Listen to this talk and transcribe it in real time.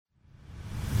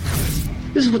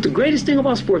This is what the greatest thing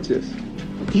about sports is.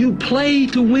 You play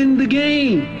to win the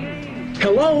game.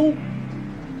 Hello?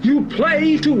 You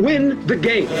play to win the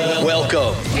game.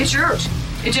 Welcome. It's yours.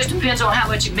 It just depends on how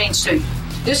much it means to you.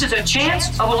 This is a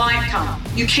chance of a lifetime.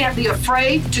 You can't be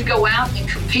afraid to go out and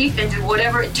compete and do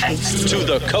whatever it takes. To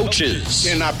the coaches.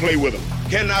 Cannot play with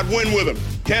them. Cannot win with them.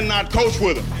 Cannot coach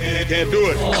with them. Can't do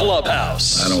it.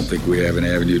 Clubhouse. I don't think we have an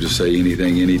avenue to say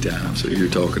anything anytime. So you're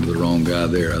talking to the wrong guy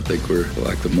there. I think we're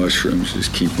like the mushrooms.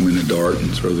 Just keep them in the dart and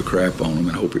throw the crap on them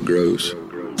and hope it grows.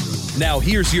 Now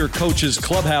here's your Coaches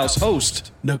Clubhouse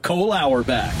host, Nicole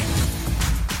Auerbach.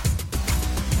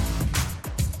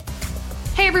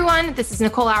 Hey everyone, this is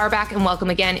Nicole Auerbach and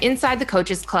welcome again inside the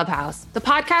Coaches Clubhouse, the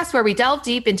podcast where we delve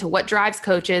deep into what drives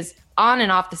coaches on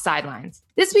and off the sidelines.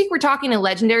 This week we're talking to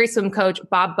legendary swim coach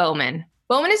Bob Bowman.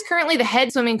 Bowman is currently the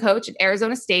head swimming coach at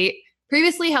Arizona State,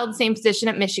 previously held the same position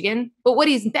at Michigan, but what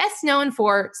he's best known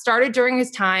for started during his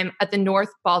time at the North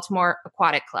Baltimore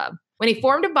Aquatic Club, when he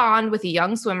formed a bond with a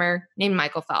young swimmer named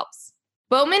Michael Phelps.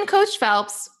 Bowman coached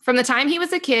Phelps from the time he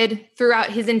was a kid throughout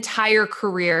his entire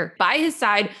career by his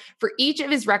side for each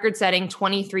of his record-setting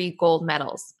 23 gold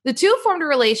medals. The two formed a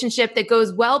relationship that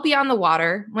goes well beyond the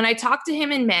water. When I talked to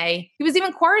him in May, he was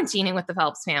even quarantining with the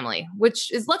Phelps family,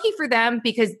 which is lucky for them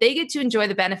because they get to enjoy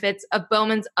the benefits of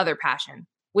Bowman's other passion,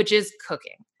 which is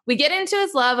cooking. We get into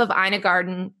his love of Ina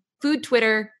Garden, food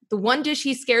Twitter, the one dish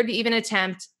he's scared to even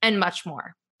attempt, and much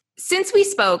more. Since we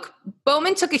spoke,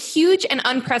 Bowman took a huge and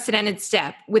unprecedented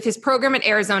step with his program at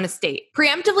Arizona State,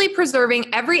 preemptively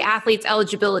preserving every athlete's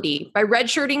eligibility by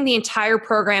redshirting the entire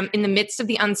program in the midst of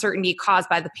the uncertainty caused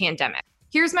by the pandemic.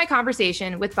 Here's my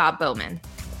conversation with Bob Bowman.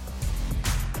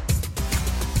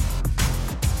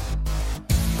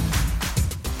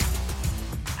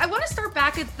 I want to start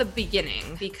back at the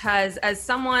beginning because as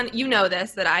someone, you know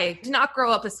this, that I did not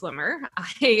grow up a swimmer.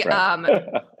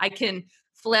 I can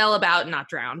flail about and not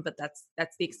drown, but that's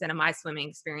the extent of my swimming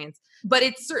experience. But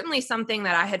it's certainly something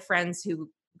that I had friends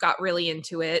who got really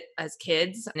into it as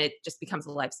kids, and it just becomes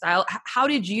a lifestyle. How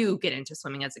did you get into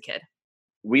swimming as a kid?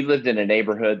 We lived in a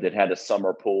neighborhood that had a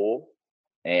summer pool,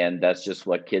 and that's just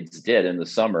what kids did in the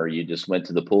summer. You just went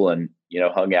to the pool and,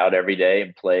 hung out every day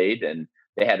and played, and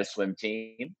they had a swim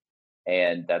team,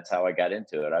 and that's how I got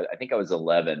into it. I think I was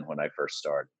 11 when I first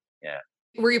started. Yeah.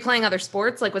 Were you playing other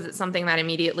sports? Like, was it something that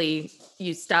immediately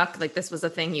you stuck? Like, this was a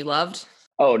thing you loved?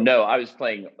 Oh, no. I was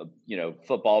playing,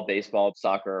 football, baseball,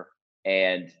 soccer,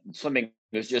 and swimming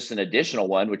was just an additional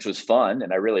one, which was fun.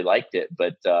 And I really liked it.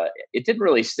 But it didn't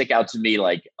really stick out to me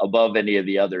like above any of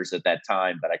the others at that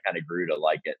time. But I kind of grew to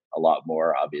like it a lot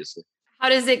more, obviously. How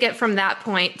does it get from that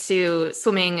point to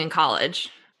swimming in college?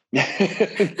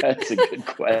 That's a good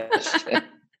question.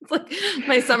 It's like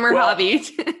my summer hobby.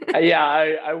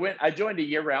 I joined a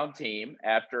year-round team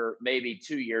after maybe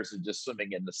 2 years of just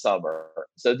swimming in the summer.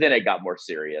 So then it got more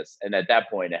serious. And at that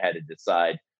point, I had to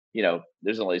decide,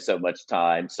 there's only so much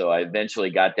time. So I eventually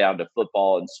got down to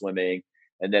football and swimming,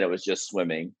 and then it was just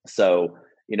swimming. So,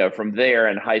 from there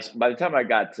in by the time I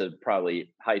got to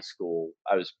probably high school,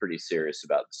 I was pretty serious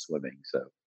about the swimming. So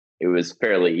it was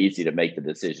fairly easy to make the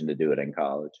decision to do it in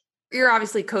college. You're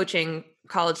obviously coaching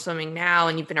college swimming now,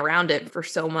 and you've been around it for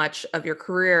so much of your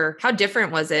career. How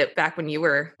different was it back when you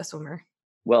were a swimmer?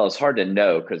 Well, it's hard to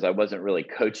know because I wasn't really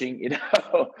coaching,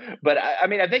 but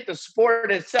I think the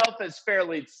sport itself is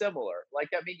fairly similar.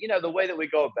 The way that we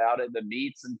go about it, the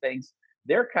meets and things,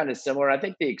 they're kind of similar. I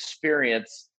think the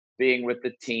experience being with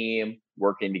the team,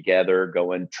 working together,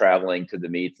 traveling to the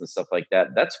meets and stuff like that,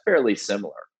 that's fairly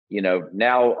similar.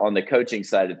 Now on the coaching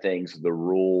side of things, the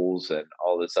rules and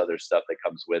all this other stuff that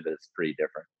comes with it is pretty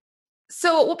different.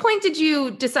 So at what point did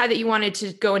you decide that you wanted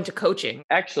to go into coaching?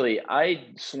 Actually, I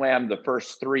swam the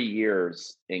first 3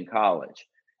 years in college.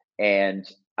 And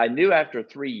I knew after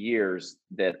 3 years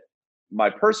that my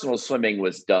personal swimming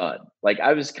was done. Like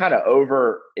I was kind of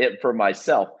over it for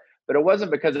myself. But it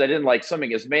wasn't because I didn't like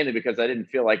swimming. It's mainly because I didn't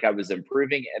feel like I was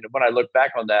improving. And when I look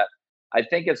back on that, I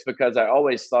think it's because I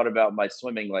always thought about my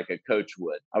swimming like a coach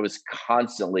would. I was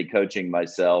constantly coaching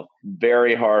myself,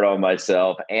 very hard on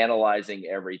myself, analyzing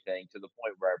everything to the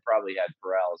point where I probably had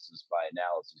paralysis by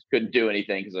analysis. Couldn't do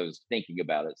anything because I was thinking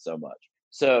about it so much.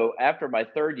 So after my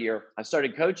third year, I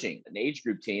started coaching an age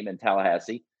group team in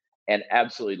Tallahassee and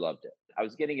absolutely loved it. I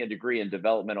was getting a degree in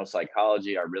developmental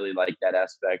psychology. I really liked that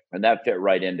aspect, and that fit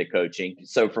right into coaching.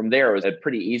 So from there, it was a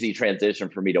pretty easy transition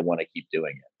for me to want to keep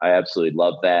doing it. I absolutely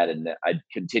loved that. And I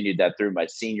continued that through my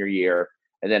senior year,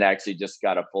 and then actually just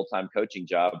got a full-time coaching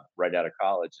job right out of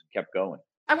college and kept going.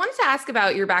 I wanted to ask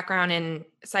about your background in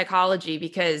psychology,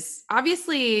 because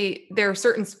obviously there are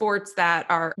certain sports that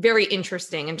are very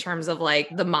interesting in terms of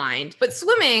like the mind, but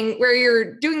swimming, where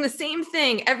you're doing the same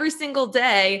thing every single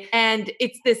day and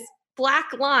it's this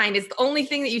black line is the only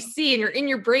thing that you see and you're in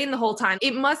your brain the whole time.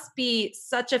 It must be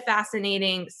such a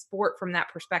fascinating sport from that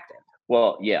perspective.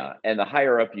 Well, yeah. And the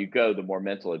higher up you go, the more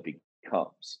mental it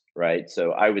becomes, right?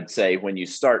 So I would say when you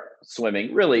start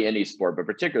swimming, really any sport, but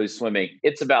particularly swimming,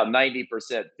 it's about 90%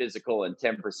 physical and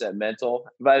 10% mental.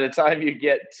 By the time you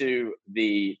get to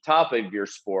the top of your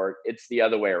sport, it's the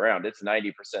other way around. It's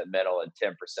 90% mental and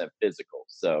 10% physical.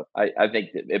 So I think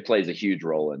that it plays a huge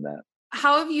role in that.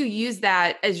 How have you used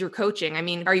that as your coaching? I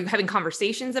mean, are you having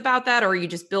conversations about that, or are you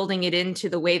just building it into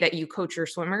the way that you coach your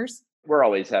swimmers? We're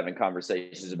always having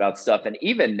conversations about stuff. And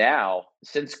even now,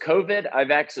 since COVID,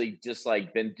 I've actually just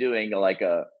like been doing like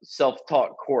a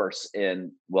self-taught course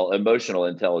in, well, emotional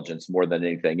intelligence more than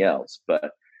anything else.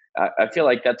 But I feel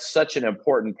like that's such an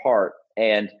important part.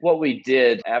 And what we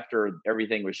did after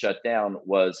everything was shut down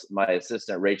was my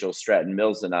assistant, Rachel Stratton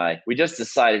Mills, and we just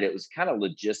decided it was kind of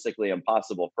logistically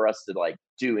impossible for us to like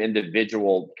do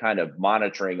individual kind of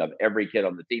monitoring of every kid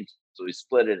on the team. So we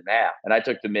split it in half, and I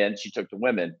took the men, she took the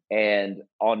women. And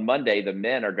on Monday, the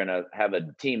men are going to have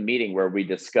a team meeting where we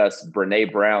discuss Brene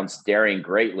Brown's Daring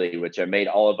Greatly, which I made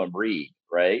all of them read.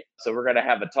 Right. So we're going to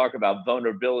have a talk about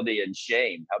vulnerability and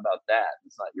shame. How about that?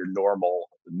 It's not your normal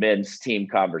men's team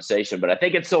conversation, but I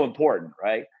think it's so important,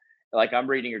 right? Like I'm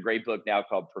reading a great book now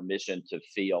called Permission to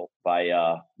Feel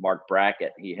by Mark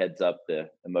Brackett. He heads up the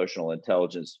Emotional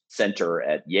Intelligence Center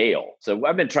at Yale. So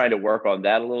I've been trying to work on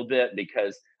that a little bit,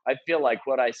 because I feel like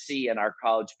what I see in our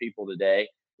college people today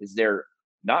is they're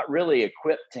not really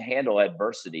equipped to handle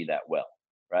adversity that well,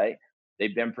 right?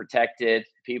 They've been protected.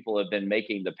 People have been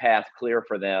making the path clear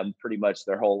for them pretty much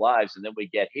their whole lives. And then we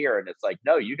get here and it's like,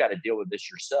 no, you got to deal with this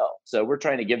yourself. So we're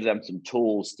trying to give them some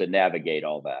tools to navigate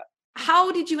all that.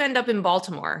 How did you end up in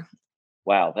Baltimore?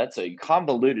 Wow, that's a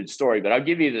convoluted story, but I'll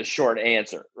give you the short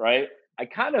answer, right? I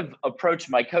kind of approached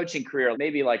my coaching career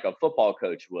maybe like a football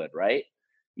coach would, right?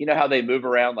 You know how they move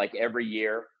around like every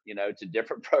year, to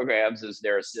different programs as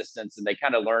their assistants, and they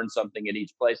kind of learn something at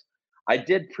each place. I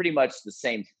did pretty much the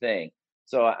same thing.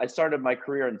 So I started my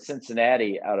career in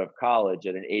Cincinnati out of college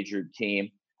at an age group team.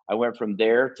 I went from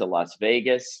there to Las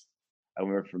Vegas. I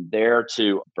went from there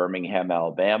to Birmingham,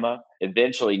 Alabama,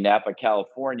 eventually Napa,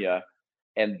 California.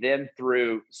 And then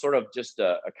through sort of just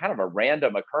a kind of a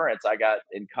random occurrence, I got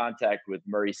in contact with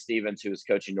Murray Stevens, who was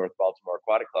coaching North Baltimore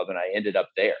Aquatic Club, and I ended up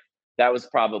there. That was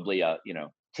probably a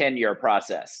 10-year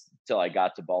process till I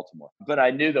got to Baltimore. But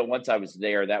I knew that once I was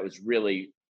there, that was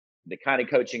really the kind of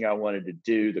coaching I wanted to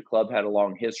do. The club had a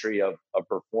long history of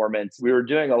performance. We were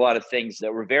doing a lot of things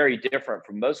that were very different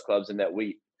from most clubs in that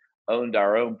we owned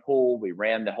our own pool. We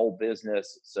ran the whole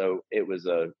business. So it was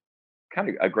a kind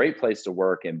of a great place to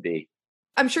work and be.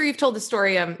 I'm sure you've told the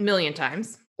story a million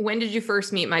times. When did you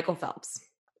first meet Michael Phelps?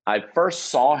 I first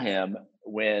saw him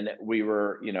when we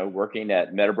were, working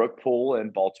at Meadowbrook Pool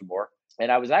in Baltimore.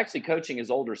 And I was actually coaching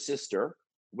his older sister,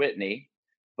 Whitney.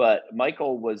 But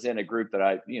Michael was in a group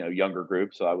that younger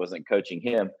group, so I wasn't coaching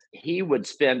him. He would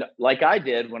spend, like I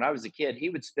did when I was a kid, he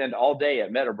would spend all day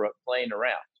at Meadowbrook playing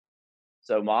around.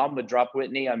 So mom would drop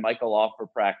Whitney and Michael off for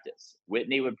practice.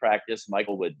 Whitney would practice.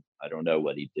 Michael would, I don't know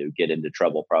what he'd do, get into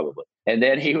trouble probably. And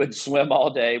then he would swim all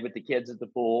day with the kids at the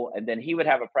pool. And then he would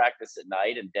have a practice at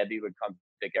night, and Debbie would come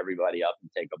pick everybody up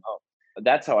and take them home.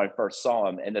 That's how I first saw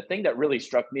him. And the thing that really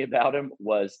struck me about him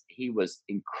was he was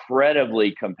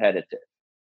incredibly competitive.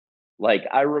 Like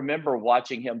I remember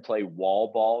watching him play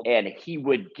wall ball, and he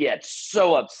would get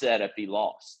so upset if he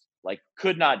lost, like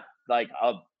could not, like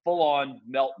a full on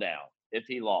meltdown if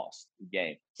he lost the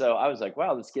game. So I was like,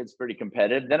 wow, this kid's pretty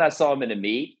competitive. Then I saw him in a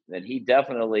meet, and he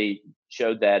definitely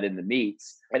showed that in the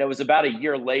meets. And it was about a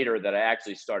year later that I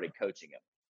actually started coaching him.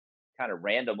 Kind of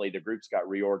randomly, the groups got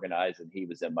reorganized and he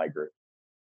was in my group.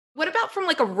 What about from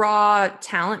like a raw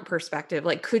talent perspective?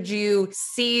 Like, could you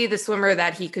see the swimmer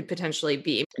that he could potentially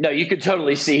be? No, you could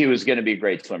totally see he was going to be a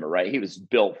great swimmer, right? He was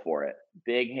built for it.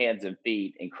 Big hands and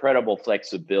feet, incredible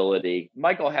flexibility.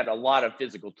 Michael had a lot of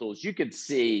physical tools. You could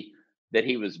see that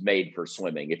he was made for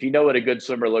swimming. If you know what a good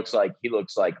swimmer looks like, he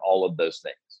looks like all of those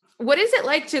things. What is it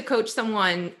like to coach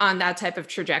someone on that type of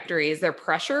trajectory? Is there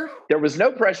pressure? There was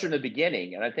no pressure in the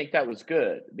beginning, and I think that was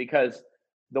good because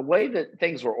the way that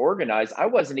things were organized, I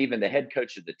wasn't even the head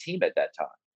coach of the team at that time.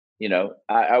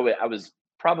 I was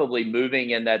probably moving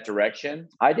in that direction.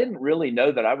 I didn't really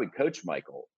know that I would coach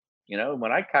Michael.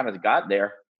 When I kind of got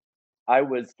there, I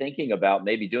was thinking about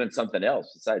maybe doing something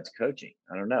else besides coaching.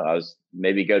 I don't know. I was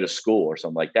maybe go to school or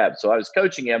something like that. So I was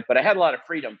coaching him, but I had a lot of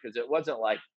freedom because it wasn't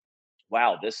like,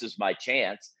 wow, this is my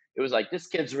chance. It was like, this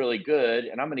kid's really good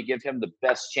and I'm going to give him the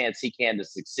best chance he can to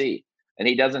succeed. And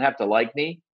he doesn't have to like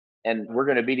me. And we're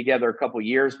going to be together a couple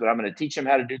years, but I'm going to teach him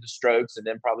how to do the strokes and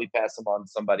then probably pass them on to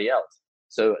somebody else.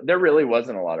 So there really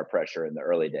wasn't a lot of pressure in the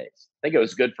early days. I think it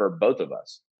was good for both of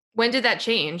us. When did that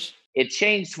change? It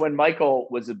changed when Michael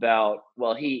was about,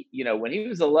 well, when he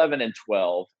was 11 and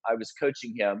 12, I was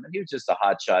coaching him and he was just a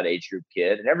hotshot age group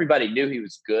kid and everybody knew he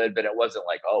was good, but it wasn't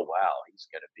like, oh, wow, he's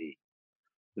going to be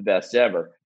the best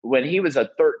ever. When he was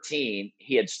at 13,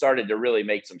 he had started to really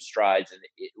make some strides and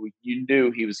you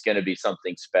knew he was going to be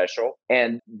something special.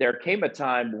 And there came a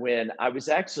time when I was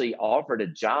actually offered a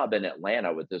job in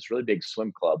Atlanta with this really big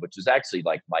swim club, which was actually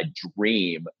like my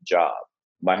dream job.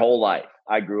 My whole life.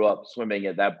 I grew up swimming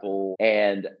at that pool.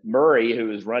 And Murray, who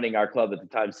was running our club at the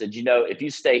time, said, if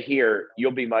you stay here,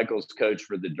 you'll be Michael's coach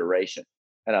for the duration.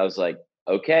 And I was like,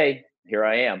 okay, here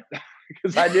I am.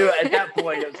 Because I knew at that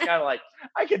point, it was kind of like,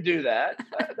 I could do that.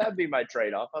 That'd be my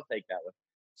trade-off. I'll take that one.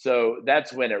 So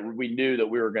that's when we knew that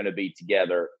we were going to be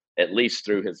together at least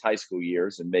through his high school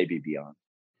years and maybe beyond.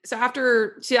 So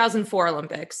after 2004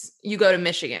 Olympics, you go to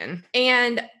Michigan.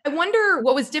 And I wonder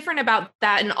what was different about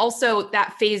that and also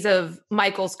that phase of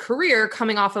Michael's career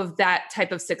coming off of that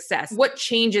type of success. What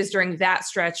changes during that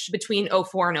stretch between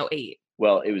 04 and 08?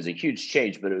 Well, it was a huge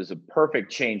change, but it was a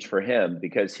perfect change for him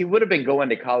because he would have been going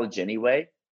to college anyway,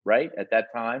 right, at that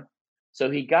time.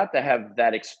 So he got to have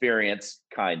that experience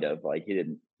kind of like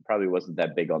probably wasn't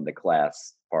that big on the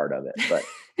class part of it, but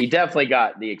he definitely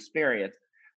got the experience.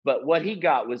 But what he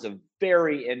got was a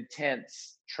very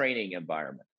intense training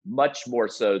environment, much more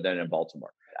so than in Baltimore.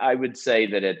 I would say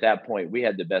that at that point, we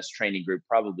had the best training group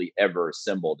probably ever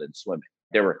assembled in swimming.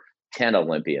 There were 10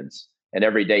 Olympians, and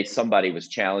every day somebody was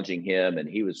challenging him, and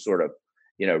he was sort of,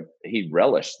 he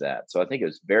relished that. So I think it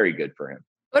was very good for him.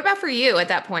 What about for you at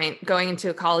that point, going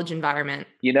into a college environment?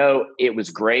 It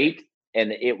was great.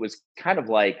 And it was kind of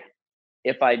like,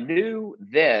 if I knew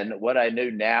then what I knew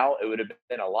now, it would have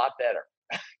been a lot better.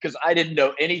 Because I didn't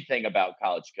know anything about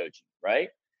college coaching, right?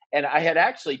 And I had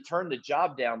actually turned the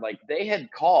job down. Like they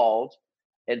had called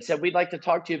and said, we'd like to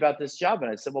talk to you about this job. And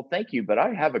I said, well, thank you, but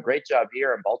I have a great job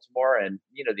here in Baltimore. And,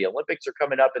 the Olympics are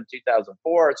coming up in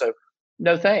 2004. So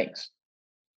no, thanks.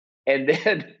 And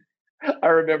then I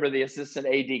remember the assistant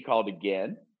AD called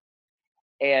again.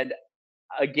 And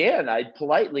again, I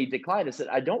politely declined. I said,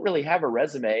 I don't really have a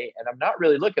resume and I'm not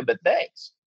really looking, but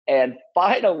thanks. And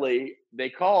finally, they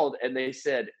called and they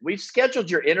said, we've scheduled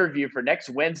your interview for next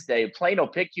Wednesday. A plane will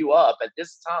pick you up at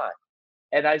this time.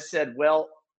 And I said, well,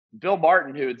 Bill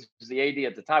Martin, who was the AD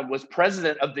at the time, was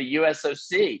president of the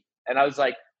USOC. And I was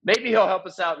like, maybe he'll help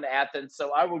us out in Athens.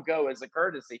 So I will go as a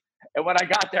courtesy. And when I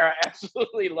got there, I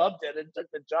absolutely loved it and took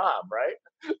the job, right?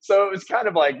 So it was kind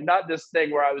of like not this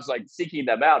thing where I was like seeking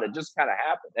them out. It just kind of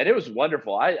happened. And it was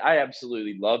wonderful. I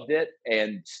absolutely loved it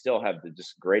and still have the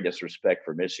just greatest respect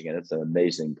for Michigan. It's an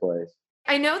amazing place.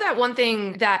 I know that one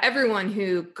thing that everyone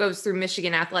who goes through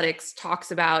Michigan athletics talks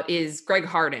about is Greg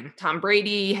Harden. Tom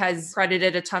Brady has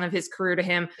credited a ton of his career to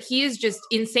him. He is just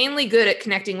insanely good at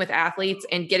connecting with athletes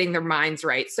and getting their minds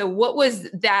right. So what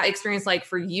was that experience like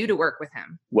for you to work with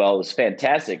him? Well, it was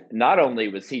fantastic. Not only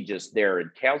was he just there in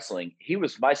counseling, he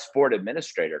was my sport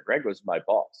administrator. Greg was my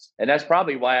boss. And that's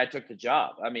probably why I took the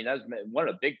job. I mean, that was one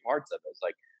of the big parts of it. It's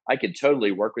like, I could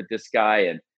totally work with this guy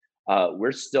and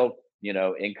we're still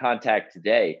in contact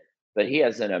today, but he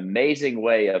has an amazing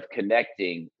way of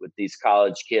connecting with these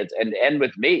college kids and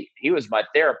with me. He was my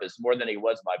therapist more than he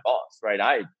was my boss, right?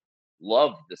 I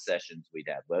loved the sessions we'd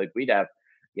have. Like we'd have,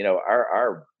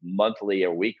 our monthly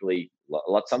or weekly,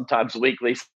 sometimes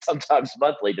weekly, sometimes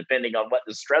monthly, depending on what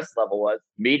the stress level was.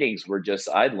 Meetings were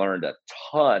I learned a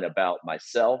ton about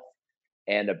myself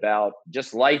and about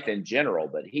just life in general,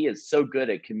 but he is so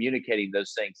good at communicating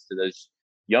those things to those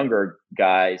younger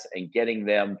guys and getting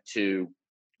them to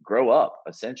grow up,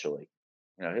 essentially.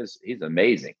 He's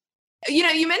amazing.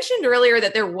 You mentioned earlier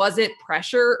that there wasn't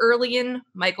pressure early in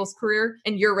Michael's career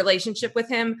and your relationship with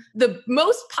him. The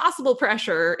most possible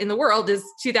pressure in the world is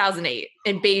 2008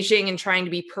 in Beijing and trying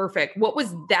to be perfect. What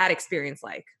was that experience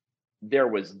like? There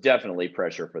was definitely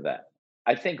pressure for that.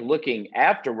 I think looking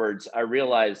afterwards, I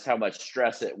realized how much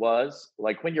stress it was.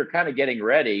 Like when you're kind of getting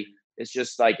ready, it's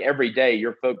just like every day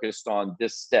you're focused on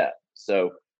this step.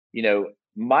 So,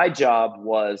 my job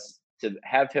was to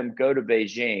have him go to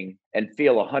Beijing and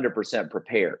feel 100%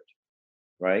 prepared,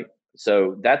 right?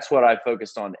 So that's what I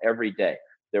focused on every day.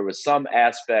 There was some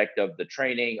aspect of the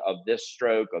training, of this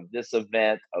stroke, of this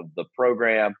event, of the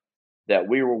program that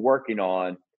we were working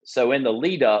on. So in the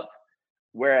lead up,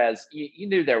 whereas you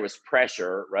knew there was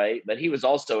pressure, right? But he was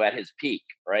also at his peak,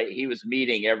 right? He was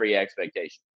meeting every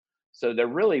expectation. So there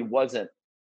really wasn't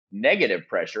negative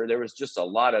pressure. There was just a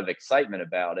lot of excitement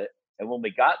about it. And when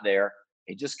we got there,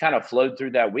 it just kind of flowed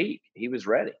through that week. He was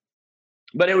ready.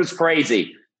 But it was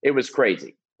crazy. It was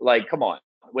crazy. Like, come on.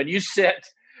 When you sit,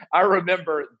 I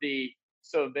remember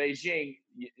so in Beijing,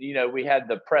 we had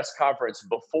the press conference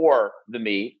before the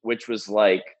meet, which was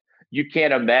like, you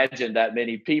can't imagine that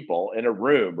many people in a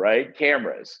room, right?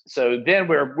 Cameras. So then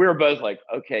we were both like,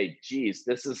 okay, geez,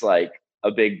 this is like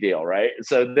a big deal, right?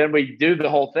 So then we do the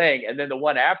whole thing. And then the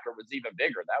one after was even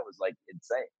bigger. That was like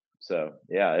insane. So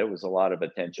yeah, it was a lot of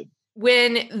attention.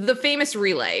 When the famous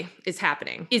relay is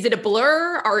happening, is it a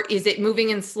blur or is it moving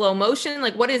in slow motion?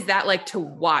 Like, what is that like to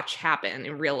watch happen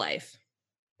in real life?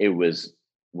 It was,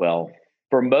 well,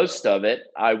 for most of it,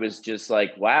 I was just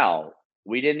like, wow,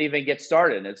 we didn't even get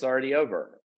started and it's already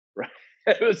over. Right?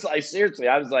 It was like, seriously,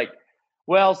 I was like,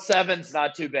 well, 7's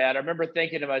not too bad. I remember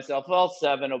thinking to myself, well,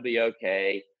 7 will be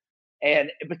okay. And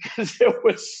because it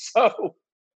was so,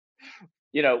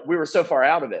 we were so far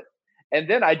out of it. And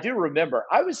then I do remember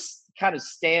I was kind of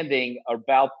standing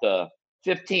about the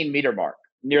 15-meter mark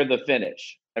near the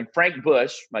finish. And Frank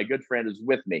Bush, my good friend, is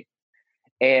with me.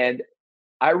 And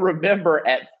I remember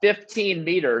at 15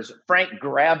 meters, Frank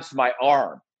grabs my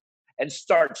arm and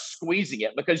starts squeezing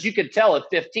it because you could tell at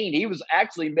 15, he was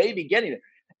actually maybe getting it.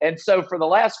 And so for the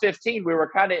last 15, we were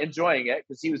kind of enjoying it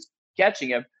because he was catching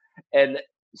him. And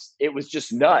it was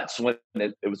just nuts when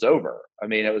it was over. I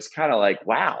mean, it was kind of like,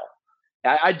 wow.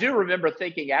 I do remember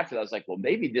thinking after that, I was like, well,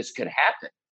 maybe this could happen.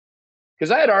 Because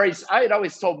I had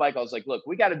always told Michael, I was like, look,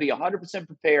 we got to be 100%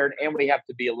 prepared and we have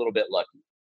to be a little bit lucky.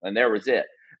 And there was it.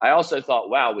 I also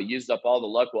thought, wow, we used up all the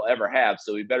luck we'll ever have.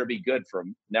 So we better be good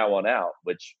from now on out,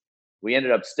 which we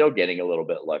ended up still getting a little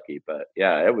bit lucky. But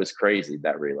yeah, it was crazy,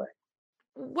 that relay.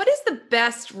 What is the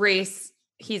best race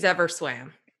he's ever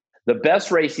swam? The best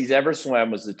race he's ever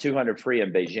swam was the 200 free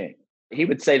in Beijing. He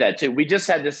would say that too. We just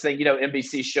had this thing,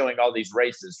 NBC showing all these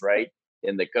races, right?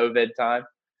 In the COVID time,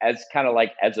 as kind of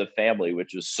like as a family,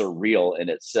 which was surreal in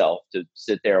itself to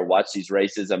sit there and watch these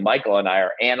races. And Michael and I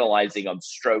are analyzing them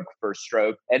stroke for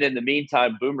stroke. And in the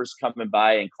meantime, Boomer's coming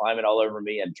by and climbing all over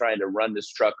me and trying to run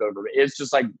this truck over me. It's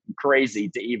just like crazy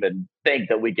to even think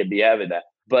that we could be having that.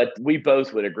 But we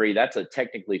both would agree that's a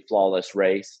technically flawless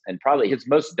race and probably his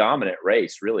most dominant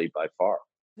race, really, by far.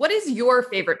 What is your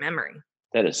favorite memory?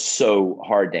 That is so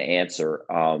hard to answer.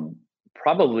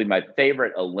 Probably my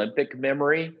favorite Olympic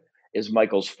memory is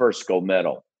Michael's first gold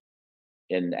medal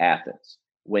in Athens.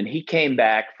 When he came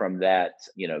back from that,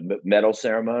 medal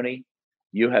ceremony,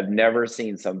 you have never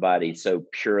seen somebody so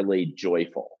purely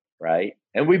joyful, right?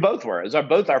 And we both were. It was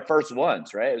both our first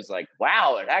ones, right? It was like,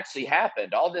 wow, it actually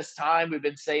happened. All this time we've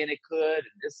been saying it could,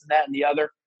 and this and that and the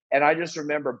other. And I just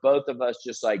remember both of us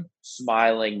just like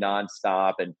smiling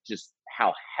nonstop and just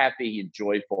how happy and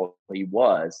joyful he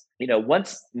was.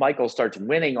 Once Michael starts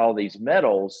winning all these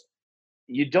medals,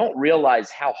 you don't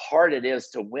realize how hard it is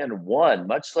to win one,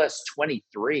 much less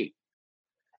 23.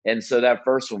 And so that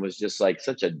first one was just like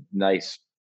such a nice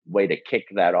way to kick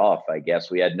that off, I guess.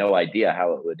 We had no idea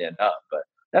how it would end up, but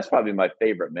that's probably my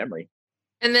favorite memory.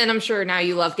 And then I'm sure now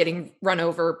you love getting run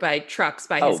over by trucks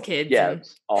by his kids. Yeah,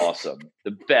 it's awesome.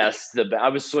 The best. I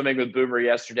was swimming with Boomer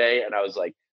yesterday and I was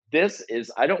like,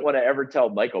 I don't want to ever tell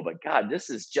Michael, but God, this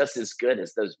is just as good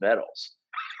as those medals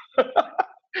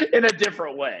in a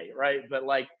different way. Right. But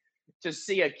like to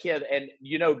see a kid and,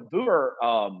 Boomer,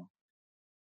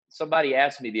 somebody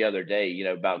asked me the other day,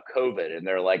 about COVID and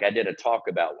they're like, I did a talk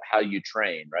about how you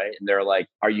train. Right. And they're like,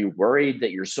 are you worried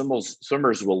that your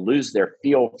swimmers will lose their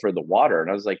feel for the water?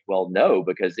 And I was like, well, no,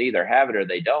 because they either have it or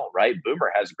they don't. Right.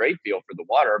 Boomer has great feel for the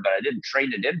water, but I didn't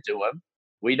train it into him.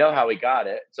 We know how he got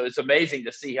it. So it's amazing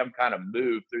to see him kind of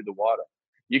move through the water.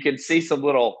 You can see some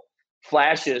little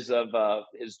flashes of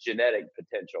his genetic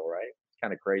potential, right? It's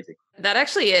kind of crazy. That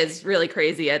actually is really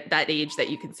crazy at that age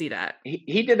that you can see that.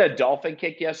 He did a dolphin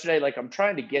kick yesterday. Like I'm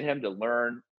trying to get him to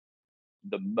learn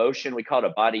the motion. We call it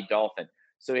a body dolphin.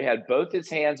 So he had both his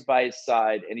hands by his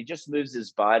side and he just moves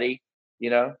his body,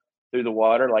 through the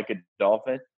water like a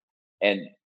dolphin. And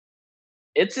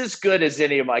it's as good as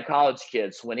any of my college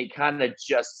kids when he kind of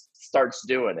just starts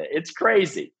doing it. It's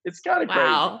crazy. It's kind of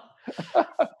wow. Crazy.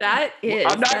 That is.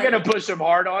 I'm not going to push him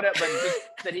hard on it, but just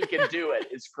that he can do it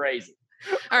is crazy.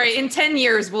 All right. In 10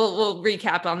 years, we'll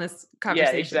recap on this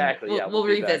conversation. Yeah, exactly. We'll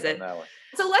revisit.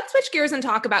 So let's switch gears and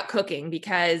talk about cooking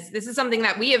because this is something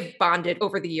that we have bonded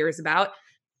over the years about.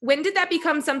 When did that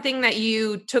become something that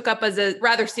you took up as a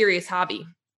rather serious hobby?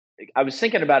 I was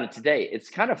thinking about it today. It's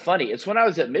kind of funny. It's when I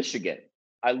was at Michigan.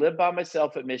 I lived by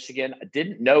myself at Michigan. I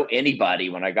didn't know anybody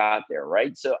when I got there,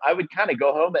 right? So I would kind of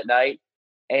go home at night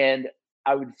and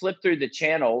I would flip through the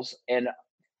channels, and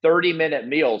 30-minute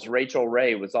meals, Rachel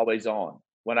Ray was always on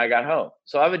when I got home.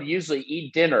 So I would usually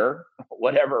eat dinner,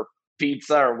 whatever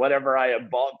pizza or whatever I had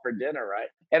bought for dinner, right?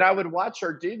 And I would watch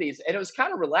her do these, and it was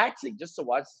kind of relaxing just to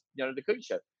watch, the cooking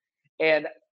show. And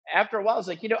after a while, I was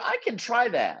like, I can try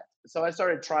that. So I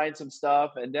started trying some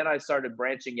stuff, and then I started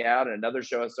branching out. And another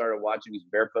show I started watching was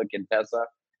Barefoot Contessa,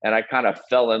 and I kind of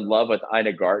fell in love with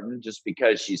Ina Garten just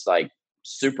because she's like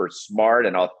super smart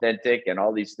and authentic and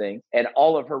all these things. And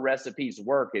all of her recipes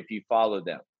work if you follow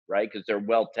them, right? Because they're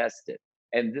well tested.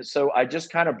 And so I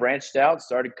just kind of branched out,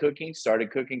 started cooking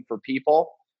for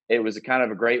people. It was a kind of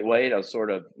a great way to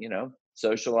sort of,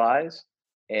 socialize.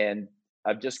 And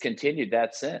I've just continued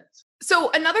that since. So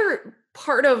another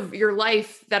part of your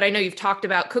life that I know you've talked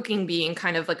about cooking being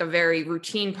kind of like a very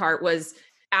routine part was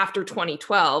after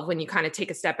 2012, when you kind of take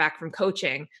a step back from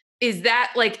coaching. Is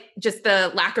that like just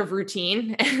the lack of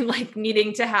routine and like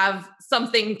needing to have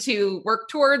something to work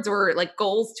towards or like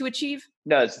goals to achieve?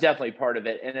 No, it's definitely part of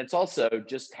it. And it's also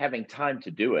just having time to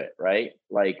do it, right?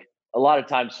 Like a lot of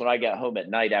times when I get home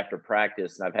at night after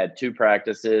practice and I've had 2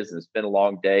 practices and it's been a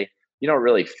long day, you don't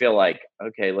really feel like,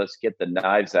 okay, let's get the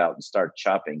knives out and start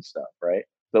chopping stuff, right?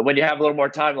 But when you have a little more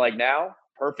time like now,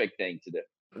 perfect thing to do.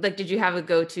 Like, did you have a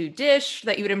go-to dish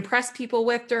that you would impress people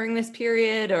with during this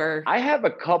period? Or I have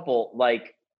a couple,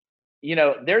 like,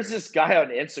 there's this guy on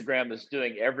Instagram that's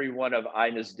doing every one of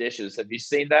Ina's dishes. Have you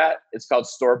seen that? It's called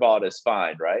Store Bought is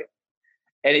Fine, right?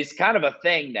 And he's kind of a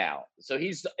thing now. So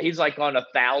he's like on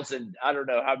 1,000, I don't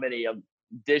know how many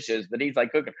dishes, but he's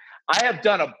like cooking. I have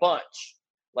done a bunch.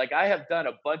 Like I have done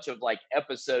a bunch of like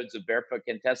episodes of Barefoot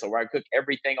Contessa where I cook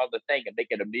everything on the thing and make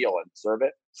it a meal and serve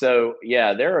it. So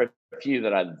yeah, there are a few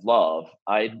that I love.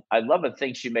 I love a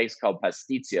thing she makes called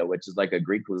pastizia, which is like a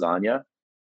Greek lasagna.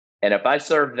 And if I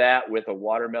serve that with a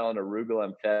watermelon, arugula,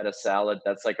 and feta salad,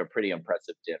 that's like a pretty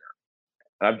impressive dinner.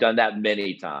 And I've done that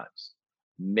many times.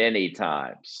 Many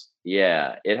times.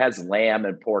 Yeah. It has lamb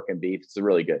and pork and beef. It's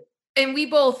really good. And we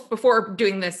both, before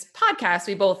doing this podcast,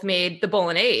 we both made the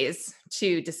bolognese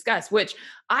to discuss, which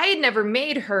I had never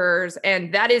made hers.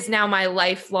 And that is now my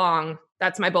lifelong,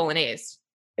 that's my bolognese.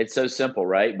 It's so simple,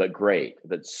 right? But great,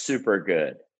 but super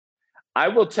good. I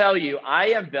will tell you,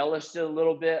 I embellished it a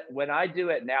little bit. When I do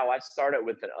it now, I start it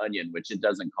with an onion, which it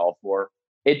doesn't call for.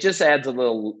 It just adds a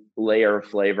little layer of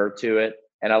flavor to it.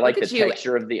 And I like the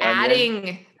texture of the onion.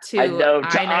 Adding to I know,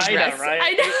 to Ina's Ina, recipe. right?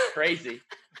 I know. It's crazy.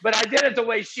 But I did it the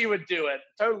way she would do it.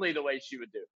 Totally the way she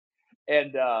would do it.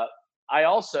 And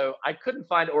I couldn't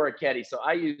find orecchiette, so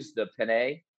I used the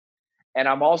penne. And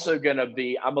I'm also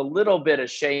I'm a little bit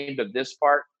ashamed of this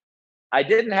part. I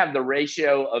didn't have the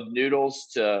ratio of noodles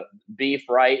to beef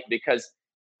right because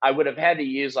I would have had to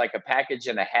use like a package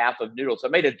and a half of noodles. I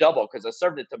made a double because I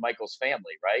served it to Michael's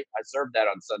family, right? I served that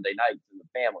on Sunday nights in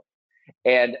the family.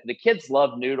 And the kids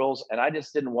love noodles, and I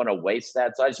just didn't want to waste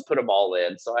that. So I just put them all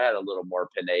in. So I had a little more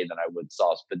penne than I would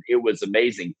sauce, but it was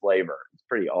amazing flavor. It's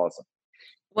pretty awesome.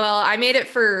 Well, I made it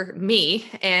for me,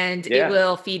 and it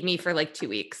will feed me for like 2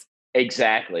 weeks.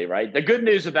 Exactly, right? The good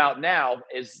news about now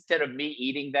is instead of me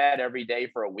eating that every day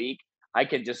for a week, I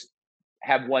can just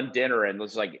have one dinner, and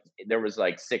there was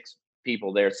like 6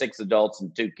 people there, 6 adults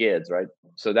and 2 kids, right?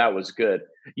 So that was good.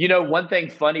 One thing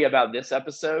funny about this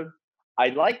episode, I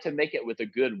like to make it with a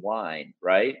good wine,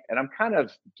 right? And I'm kind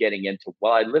of getting into,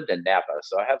 I lived in Napa,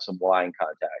 so I have some wine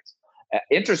contacts.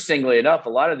 Interestingly enough, a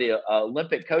lot of the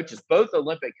Olympic coaches, both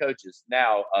Olympic coaches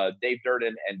now, Dave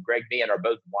Durden and Greg Meehan are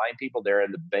both wine people. They're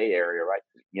in the Bay Area,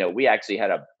 right? We actually had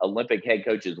a Olympic head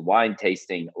coaches wine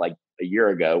tasting like a year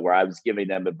ago where I was giving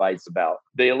them advice about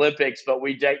the Olympics, but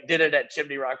we did it at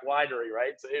Chimney Rock Winery,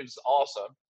 right? So it was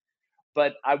awesome.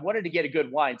 But I wanted to get a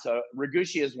good wine. So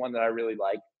Ragusa is one that I really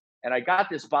like. And I got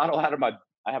this bottle out of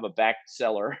I have a back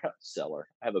cellar.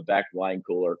 I have a back wine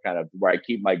cooler kind of where I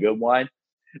keep my good wine.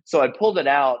 So I pulled it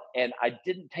out and I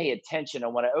didn't pay attention.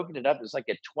 And when I opened it up, it was like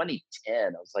a 2010.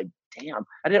 I was like, damn,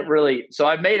 I didn't really. So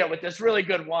I made it with this really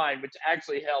good wine, which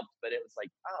actually helped. But it was like,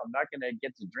 I'm not going to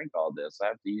get to drink all this. I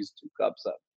have to use 2 cups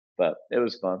up. But it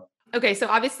was fun. Okay. So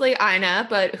obviously Ina,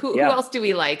 but who else do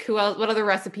we like? Who else? What other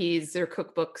recipes or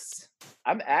cookbooks?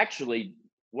 I'm actually,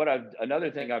 another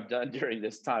thing I've done during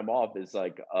this time off is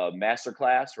like a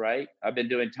masterclass, right? I've been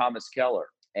doing Thomas Keller,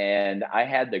 and I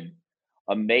had the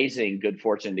amazing good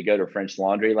fortune to go to French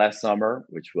Laundry last summer,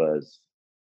 which was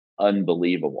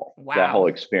unbelievable. Wow. That whole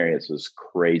experience was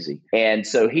crazy. And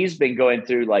so he's been going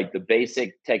through like the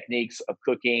basic techniques of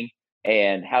cooking,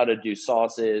 and how to do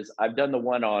sauces. I've done the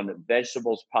one on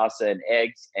vegetables, pasta, and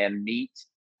eggs, and meat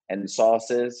and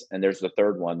sauces. And there's the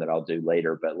third one that I'll do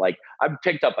later. But like, I've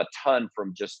picked up a ton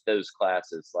from just those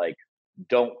classes. Like,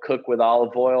 don't cook with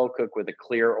olive oil, cook with a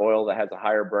clear oil that has a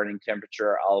higher burning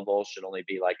temperature. Olive oil should only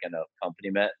be like an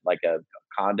accompaniment, like a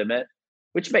condiment,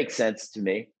 which makes sense to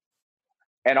me.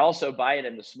 And also buy it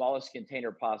in the smallest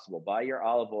container possible. Buy your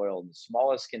olive oil in the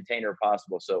smallest container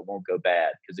possible so it won't go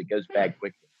bad, because it goes bad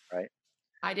quickly, right?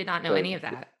 I did not know any of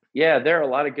that. Yeah, there are a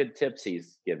lot of good tips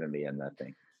he's given me in that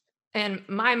thing. And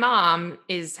my mom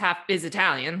is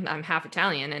Italian. I'm half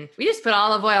Italian, and we just put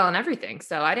olive oil on everything.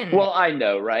 So I didn't. Well, I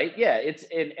know, right? Yeah,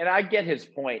 and I get his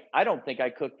point. I don't think I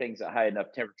cook things at high enough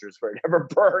temperatures where it ever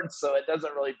burns, so it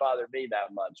doesn't really bother me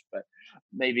that much. But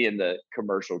maybe in the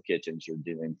commercial kitchens, you're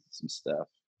doing some stuff.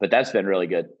 But that's been really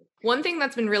good. One thing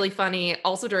that's been really funny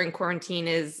also during quarantine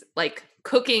is like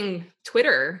cooking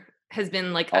Twitter has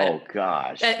been like, oh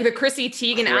gosh, the Chrissy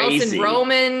Teigen, crazy. Allison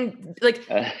Roman, like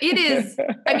it is.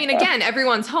 I mean, again,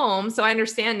 everyone's home. So I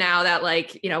understand now that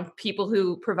like, you know, people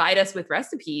who provide us with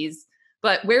recipes,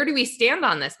 but where do we stand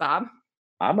on this, Bob?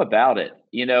 I'm about it.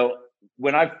 You know,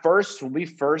 when we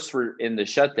first were in the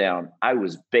shutdown, I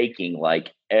was baking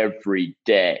like every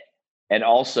day and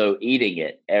also eating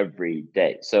it every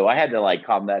day. So I had to like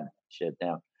calm that shit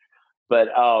down. But,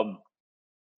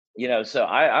 you know, so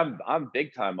I'm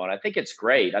big time on it. I think it's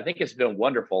great. I think it's been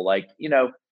wonderful. Like, you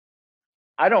know,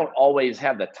 I don't always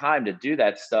have the time to do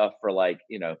that stuff for like,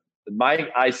 you know, my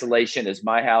isolation is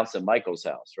my house and Michael's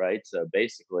house, right? So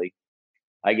basically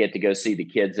I get to go see the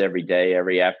kids every day,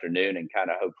 every afternoon, and kind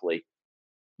of hopefully,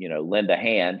 you know, lend a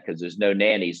hand because there's no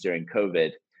nannies during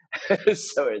COVID.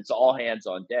 So it's all hands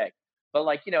on deck. But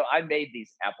like, you know, I made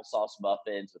these applesauce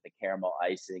muffins with the caramel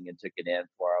icing and took it in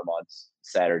for them on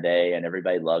Saturday, and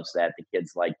everybody loves that. The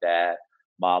kids like that.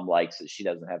 Mom likes it. She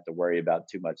doesn't have to worry about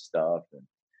too much stuff. And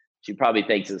she probably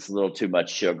thinks it's a little too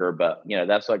much sugar, but you know,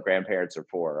 that's what grandparents are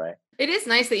for, right? It is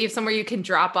nice that you have somewhere you can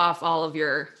drop off all of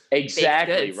your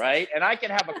exactly baked goods. Right. And I can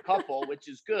have a couple, which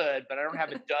is good, but I don't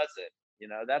have a dozen. You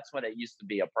know, that's when it used to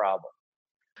be a problem.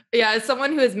 Yeah, as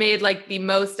someone who has made like the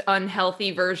most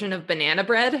unhealthy version of banana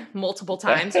bread multiple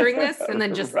times during this, and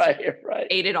then just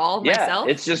ate it all myself.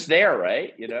 It's just there,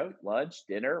 right? You know, lunch,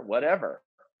 dinner, whatever,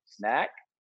 snack.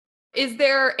 Is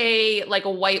there a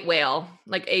white whale,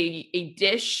 like a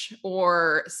dish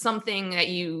or something that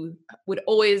you would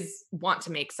always want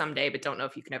to make someday, but don't know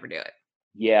if you can ever do it?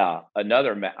 Yeah,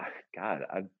 God,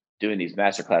 I'm doing these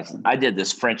master classes. I did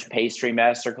this French pastry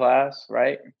master class,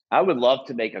 right? I would love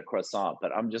to make a croissant,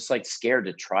 but I'm just like scared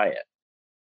to try it.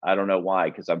 I don't know why,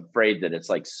 because I'm afraid that it's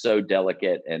like so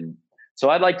delicate. And so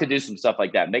I'd like to do some stuff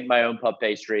like that. Make my own puff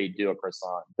pastry, do a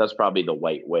croissant. That's probably the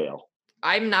white whale.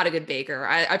 I'm not a good baker.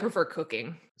 I prefer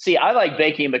cooking. See, I like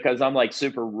baking because I'm like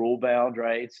super rule bound,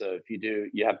 right? So if you do,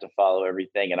 you have to follow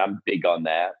everything. And I'm big on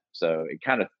that. So it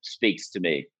kind of speaks to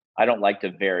me. I don't like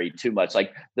to vary too much.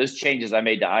 Like those changes I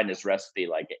made to Ina's recipe,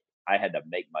 like I had to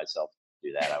make myself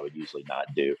do that. I would usually not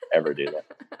ever do that.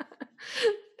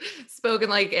 Spoken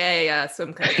like a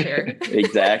swim coach here.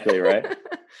 Exactly, right?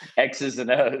 X's and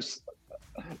O's.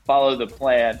 Follow the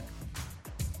plan.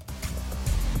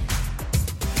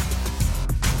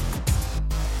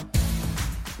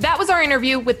 That was our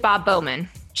interview with Bob Bowman.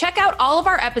 Check out all of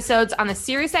our episodes on the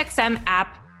SiriusXM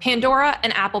app, Pandora,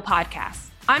 and Apple Podcasts.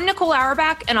 I'm Nicole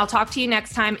Auerbach, and I'll talk to you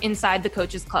next time inside the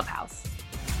Coaches Clubhouse.